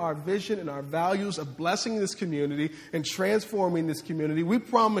toward our vision and our values of blessing this community and transforming this community? We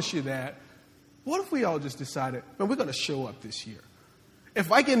promise you that. What if we all just decided, man, we're going to show up this year?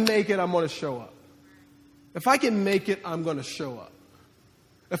 If I can make it, I'm going to show up. If I can make it, I'm going to show up.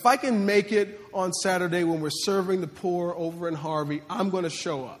 If I can make it on Saturday when we're serving the poor over in Harvey, I'm going to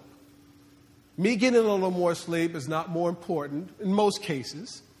show up. Me getting a little more sleep is not more important, in most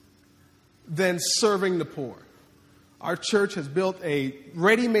cases, than serving the poor. Our church has built a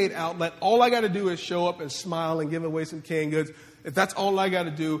ready-made outlet. All I got to do is show up and smile and give away some canned goods. If that's all I got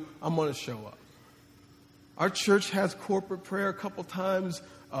to do, I'm going to show up. Our church has corporate prayer a couple times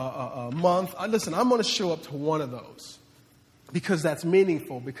a month. Listen, I'm going to show up to one of those. Because that's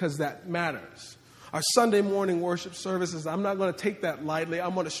meaningful, because that matters. Our Sunday morning worship services, I'm not going to take that lightly.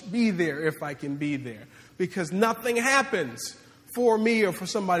 I'm going to be there if I can be there. Because nothing happens for me or for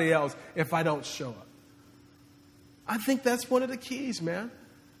somebody else if I don't show up. I think that's one of the keys, man.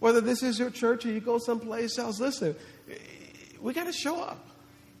 Whether this is your church or you go someplace else, listen, we got to show up.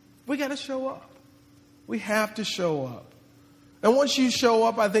 We got to show up. We have to show up. And once you show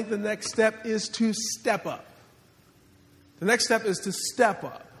up, I think the next step is to step up. The next step is to step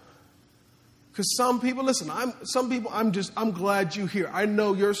up. Because some people, listen, I'm glad you're here. I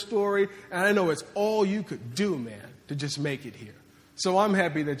know your story, and I know it's all you could do, man, to just make it here. So I'm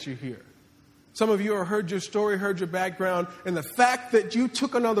happy that you're here. Some of you have heard your story, heard your background, and the fact that you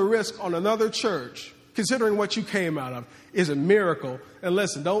took another risk on another church, considering what you came out of, is a miracle. And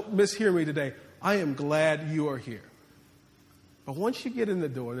listen, don't mishear me today. I am glad you are here. But once you get in the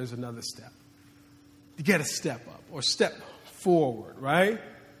door, there's another step. You got to step up or step forward, right?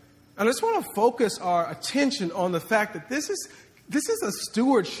 And I just want to focus our attention on the fact that this is a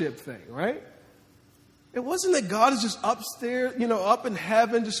stewardship thing, right? It wasn't that God is just upstairs, up in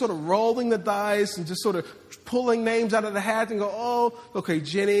heaven, just sort of rolling the dice and just sort of pulling names out of the hat and go, oh, okay,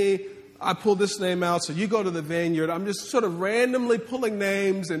 Jenny, I pulled this name out, so you go to the vineyard. I'm just sort of randomly pulling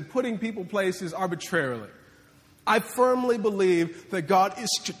names and putting people places arbitrarily. I firmly believe that God is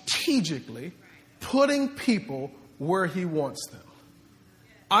strategically putting people where He wants them.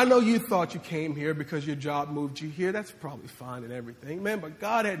 I know you thought you came here because your job moved you here. That's probably fine and everything, man. But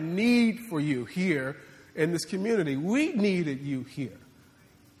God had need for you here in this community. We needed you here.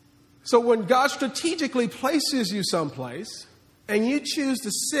 So when God strategically places you someplace and you choose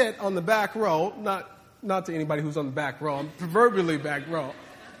to sit on the back row, not to anybody who's on the back row, I'm proverbially back row.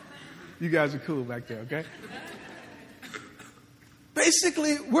 You guys are cool back there, okay?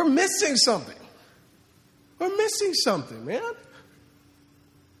 Basically, we're missing something. We're missing something, man.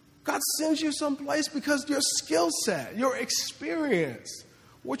 God sends you someplace because your skill set, your experience,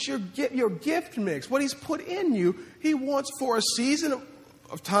 what your gift mix, what He's put in you, He wants for a season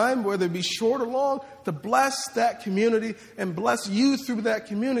of time, whether it be short or long, to bless that community and bless you through that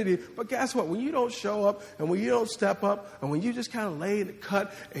community. But guess what? When you don't show up and when you don't step up and when you just kind of lay in the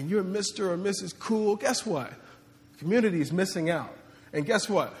cut and you're Mr. or Mrs. Cool, guess what? The community is missing out. And guess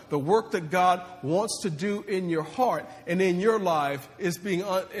what? The work that God wants to do in your heart and in your life is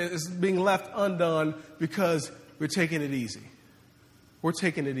being left undone because we're taking it easy. We're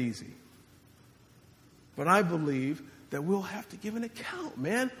taking it easy. But I believe that we'll have to give an account,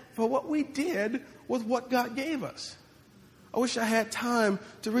 man, for what we did with what God gave us. I wish I had time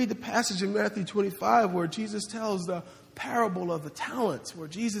to read the passage in Matthew 25 where Jesus tells the parable of the talents, where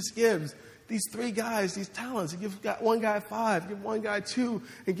Jesus gives these 3 guys these talents. He gives one guy 5, gives one guy 2,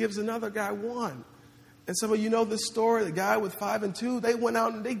 and gives another guy 1. And some of you know this story. The guy with 5 and 2, they went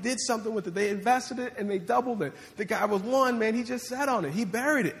out and they did something with it. They invested it and they doubled it. The guy with 1, man, he just sat on it. He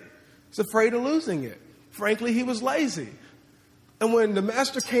buried it. He's afraid of losing it. Frankly, he was lazy. And when the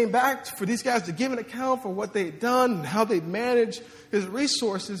master came back for these guys to give an account for what they'd done and how they managed his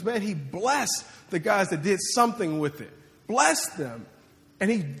resources, man, he blessed the guys that did something with it. Blessed them.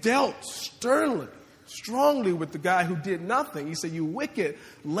 And he dealt sternly, strongly with the guy who did nothing. He said, "You wicked,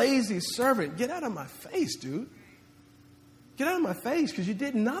 lazy servant, get out of my face, dude. Get out of my face because you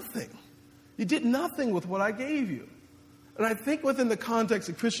did nothing. You did nothing with what I gave you." And I think within the context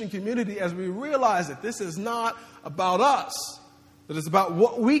of Christian community, as we realize that this is not about us, that it's about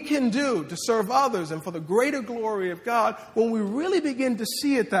what we can do to serve others and for the greater glory of God, when we really begin to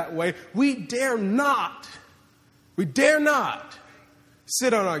see it that way, we dare not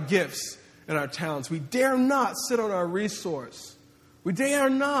sit on our gifts and our talents. We dare not sit on our resource. We dare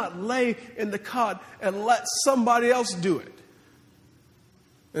not lay in the cut and let somebody else do it.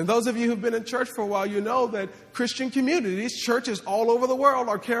 And those of you who've been in church for a while, you know that Christian communities, churches all over the world,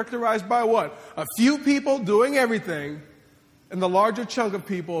 are characterized by what? A few people doing everything, and the larger chunk of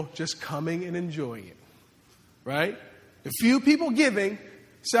people just coming and enjoying it. Right? A few people giving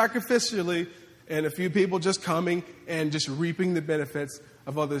sacrificially, and a few people just coming and just reaping the benefits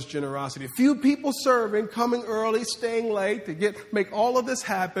of others' generosity. A few people serving, coming early, staying late to make all of this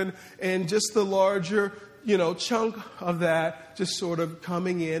happen, and just the larger chunk of that just sort of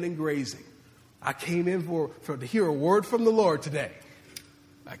coming in and grazing. I came in to hear a word from the Lord today.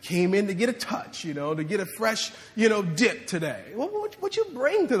 I came in to get a touch, to get a fresh, dip today. What'd you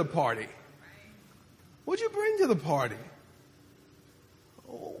bring to the party? What'd you bring to the party?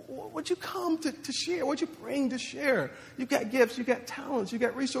 What'd you come to share? What'd you bring to share? You got gifts, you got talents, you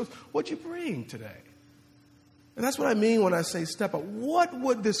got resources. What'd you bring today? And that's what I mean when I say step up. What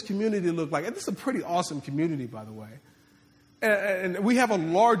would this community look like? And this is a pretty awesome community, by the way. And we have a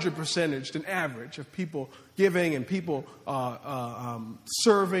larger percentage than average of people giving and people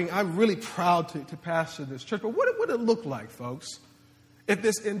serving. I'm really proud to pastor this church. But what would it look like, folks, if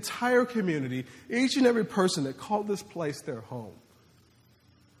this entire community, each and every person that called this place their home,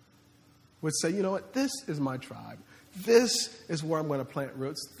 would say, you know what, this is my tribe. This is where I'm going to plant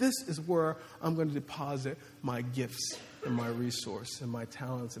roots. This is where I'm going to deposit my gifts and my resource and my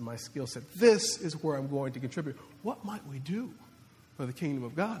talents and my skill set. This is where I'm going to contribute. What might we do for the kingdom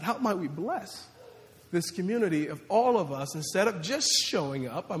of God? How might we bless this community of all of us instead of just showing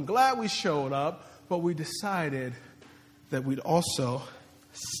up? I'm glad we showed up, but we decided that we'd also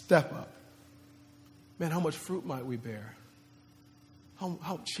step up. Man, how much fruit might we bear?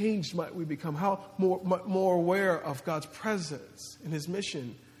 How changed might we become? How more aware of God's presence and His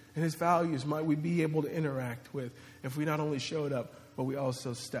mission and His values might we be able to interact with if we not only showed up, but we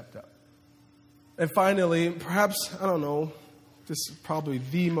also stepped up. And finally, perhaps, I don't know, this is probably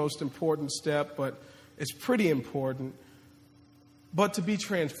the most important step, but it's pretty important, but to be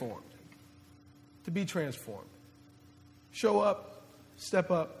transformed. To be transformed. Show up, step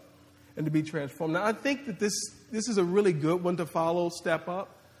up, and to be transformed. Now, I think that this is a really good one to follow, step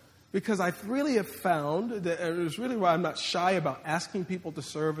up, because I really have found that it's really why I'm not shy about asking people to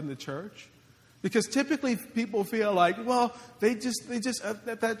serve in the church. Because typically people feel like, well, they just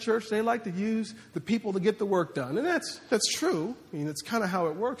at that church, they like to use the people to get the work done. And that's true. I mean, it's kind of how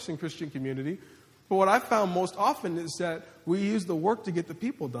it works in Christian community. But what I found most often is that we use the work to get the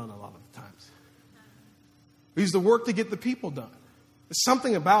people done a lot of the times. We use the work to get the people done. There's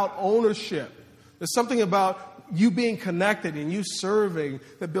something about ownership. There's something about you being connected and you serving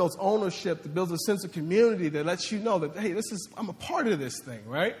that builds ownership, that builds a sense of community that lets you know that, hey, I'm a part of this thing,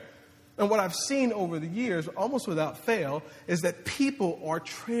 right? And what I've seen over the years, almost without fail, is that people are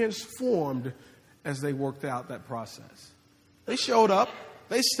transformed as they worked out that process. They showed up,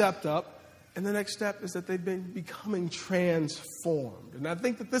 they stepped up, and the next step is that they've been becoming transformed. And I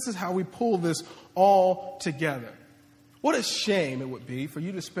think that this is how we pull this all together. What a shame it would be for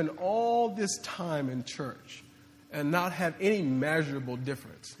you to spend all this time in church and not have any measurable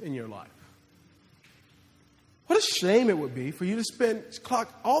difference in your life. What a shame it would be for you to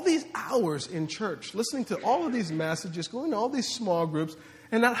clock all these hours in church, listening to all of these messages, going to all these small groups,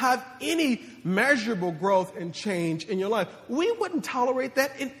 and not have any measurable growth and change in your life. We wouldn't tolerate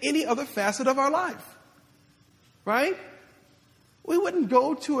that in any other facet of our life. Right? We wouldn't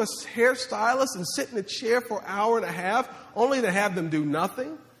go to a hairstylist and sit in a chair for an hour and a half only to have them do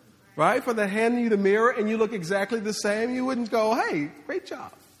nothing, right? For them to hand you the mirror and you look exactly the same. You wouldn't go, hey, great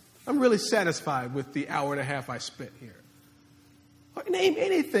job. I'm really satisfied with the hour and a half I spent here. Or name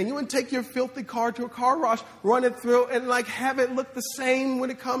anything. You wouldn't take your filthy car to a car wash, run it through, and have it look the same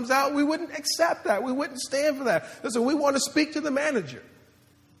when it comes out. We wouldn't accept that. We wouldn't stand for that. Listen, we want to speak to the manager.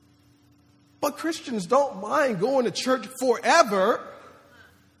 But Christians don't mind going to church forever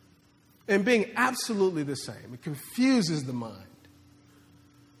and being absolutely the same. It confuses the mind.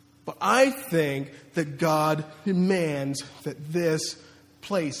 But I think that God demands that this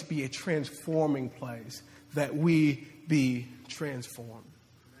place be a transforming place, that we be transformed.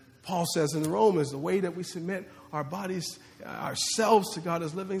 Paul says in Romans, the way that we submit our bodies, ourselves to God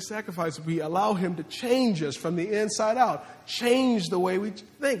as living sacrifice, we allow Him to change us from the inside out, change the way we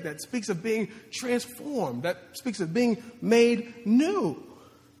think. That speaks of being transformed. That speaks of being made new.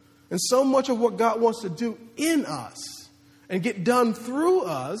 And so much of what God wants to do in us and get done through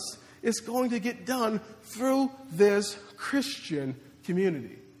us is going to get done through this Christian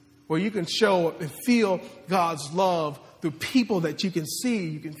community, where you can show and feel God's love through people that you can see,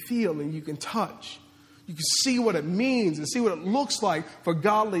 you can feel, and you can touch. You can see what it means and see what it looks like for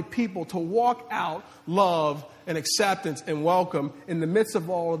godly people to walk out love and acceptance and welcome in the midst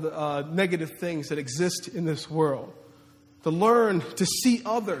of all of the negative things that exist in this world. To learn to see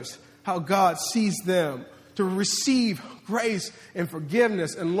others how God sees them. To receive grace and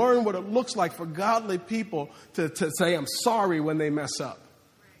forgiveness and learn what it looks like for godly people to say, I'm sorry when they mess up.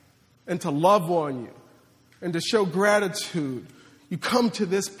 And to love on you. And to show gratitude. You come to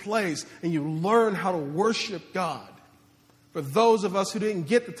this place and you learn how to worship God. For those of us who didn't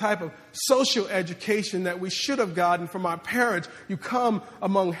get the type of social education that we should have gotten from our parents, you come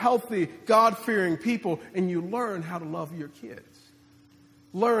among healthy, God-fearing people and you learn how to love your kids.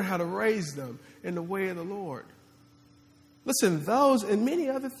 Learn how to raise them in the way of the Lord. Listen, those and many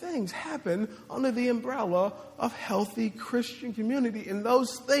other things happen under the umbrella of healthy Christian community. And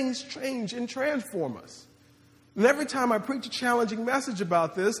those things change and transform us. And every time I preach a challenging message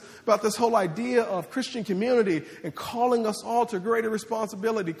about this whole idea of Christian community and calling us all to greater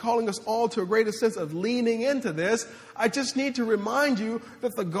responsibility, calling us all to a greater sense of leaning into this, I just need to remind you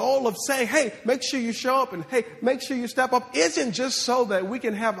that the goal of saying, hey, make sure you show up and hey, make sure you step up isn't just so that we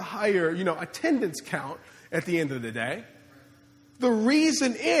can have a higher, attendance count at the end of the day. The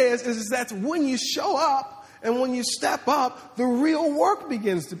reason is that when you show up and when you step up, the real work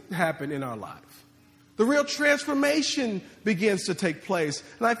begins to happen in our lives. The real transformation begins to take place.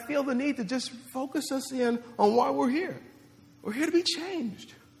 And I feel the need to just focus us in on why we're here. We're here to be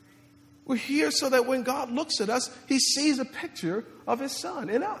changed. We're here so that when God looks at us, He sees a picture of His Son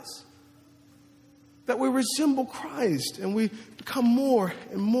in us. That we resemble Christ and we become more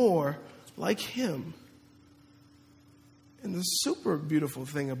and more like Him. And the super beautiful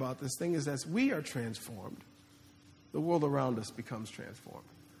thing about this thing is as we are transformed, the world around us becomes transformed.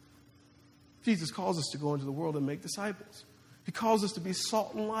 Jesus calls us to go into the world and make disciples. He calls us to be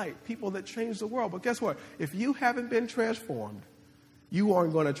salt and light, people that change the world. But guess what? If you haven't been transformed, you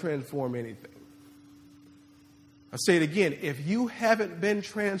aren't going to transform anything. I'll say it again. If you haven't been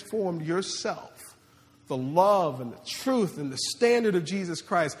transformed yourself, the love and the truth and the standard of Jesus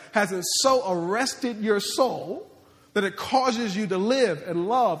Christ hasn't so arrested your soul that it causes you to live and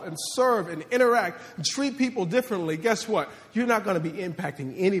love and serve and interact and treat people differently, guess what? You're not going to be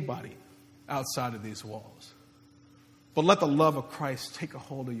impacting anybody outside of these walls. But let the love of Christ take a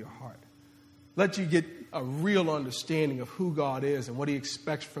hold of your heart. Let you get a real understanding of who God is and what He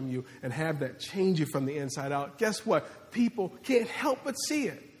expects from you and have that change you from the inside out. Guess what? People can't help but see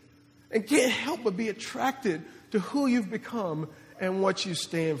it and can't help but be attracted to who you've become and what you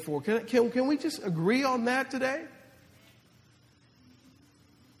stand for. Can we just agree on that today?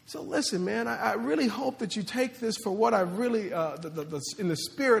 So listen, man, I really hope that you take this for what I really, in the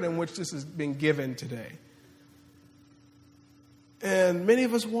spirit in which this has been given today. And many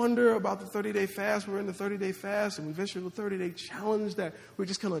of us wonder about the 30-day fast. We're in the 30-day fast, and we've issued a 30-day challenge that we're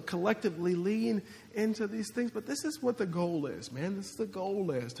just going to collectively lean into these things. But this is what the goal is, man. This is the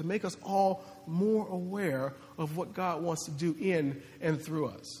goal is to make us all more aware of what God wants to do in and through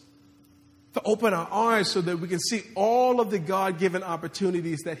us. To open our eyes so that we can see all of the God-given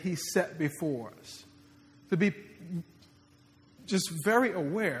opportunities that He set before us. To be just very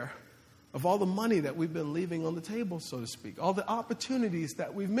aware of all the money that we've been leaving on the table, so to speak. All the opportunities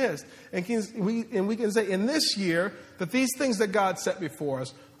that we've missed. And we can say in this year that these things that God set before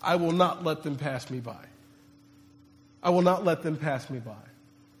us, I will not let them pass me by. I will not let them pass me by.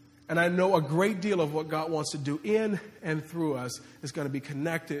 And I know a great deal of what God wants to do in and through us is going to be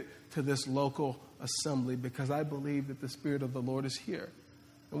connected to this local assembly, because I believe that the Spirit of the Lord is here.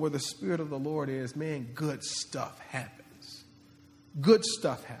 And where the Spirit of the Lord is, man, good stuff happens. Good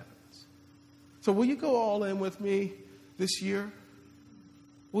stuff happens. So will you go all in with me this year?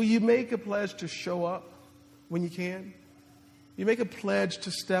 Will you make a pledge to show up when you can? You make a pledge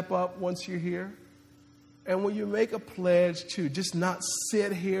to step up once you're here? And when you make a pledge to just not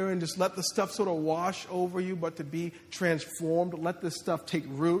sit here and just let the stuff sort of wash over you, but to be transformed, let this stuff take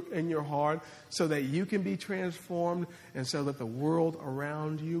root in your heart so that you can be transformed and so that the world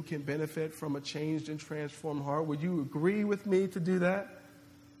around you can benefit from a changed and transformed heart. Would you agree with me to do that?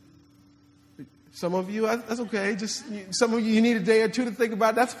 Some of you, that's okay. Some of you need a day or two to think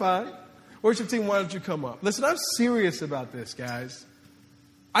about it. That's fine. Worship team, why don't you come up? Listen, I'm serious about this, guys.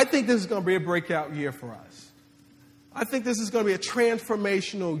 I think this is going to be a breakout year for us. I think this is going to be a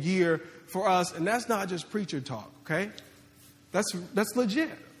transformational year for us, and that's not just preacher talk, okay? That's legit.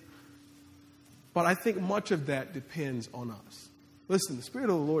 But I think much of that depends on us. Listen, the Spirit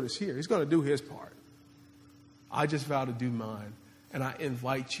of the Lord is here. He's going to do His part. I just vow to do mine, and I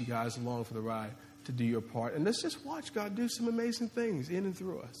invite you guys along for the ride to do your part. And let's just watch God do some amazing things in and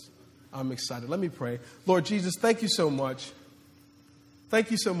through us. I'm excited. Let me pray. Lord Jesus, thank you so much. Thank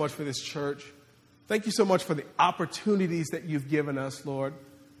you so much for this church. Thank you so much for the opportunities that you've given us, Lord.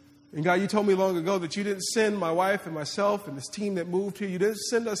 And God, you told me long ago that you didn't send my wife and myself and this team that moved here. You didn't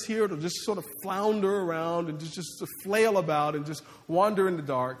send us here to just sort of flounder around and just to flail about and just wander in the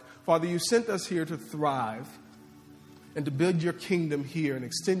dark. Father, you sent us here to thrive and to build your kingdom here and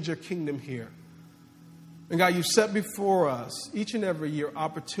extend your kingdom here. And God, you've set before us each and every year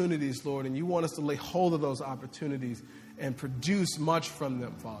opportunities, Lord, and you want us to lay hold of those opportunities and produce much from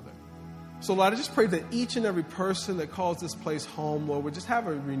them, Father. So, Lord, I just pray that each and every person that calls this place home, Lord, would just have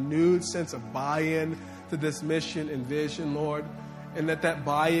a renewed sense of buy-in to this mission and vision, Lord, and that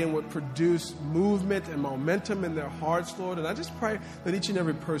buy-in would produce movement and momentum in their hearts, Lord. And I just pray that each and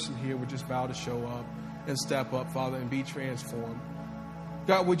every person here would just vow to show up and step up, Father, and be transformed.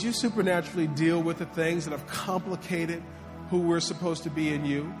 God, would you supernaturally deal with the things that have complicated who we're supposed to be in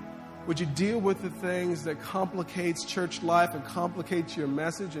you? Would you deal with the things that complicates church life and complicates your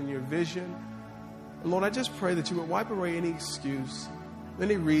message and your vision? And Lord, I just pray that you would wipe away any excuse,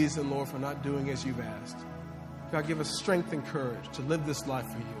 any reason, Lord, for not doing as you've asked. God, give us strength and courage to live this life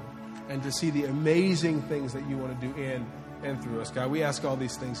for you and to see the amazing things that you want to do in and through us. God, we ask all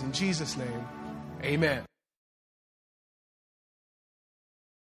these things in Jesus' name. Amen.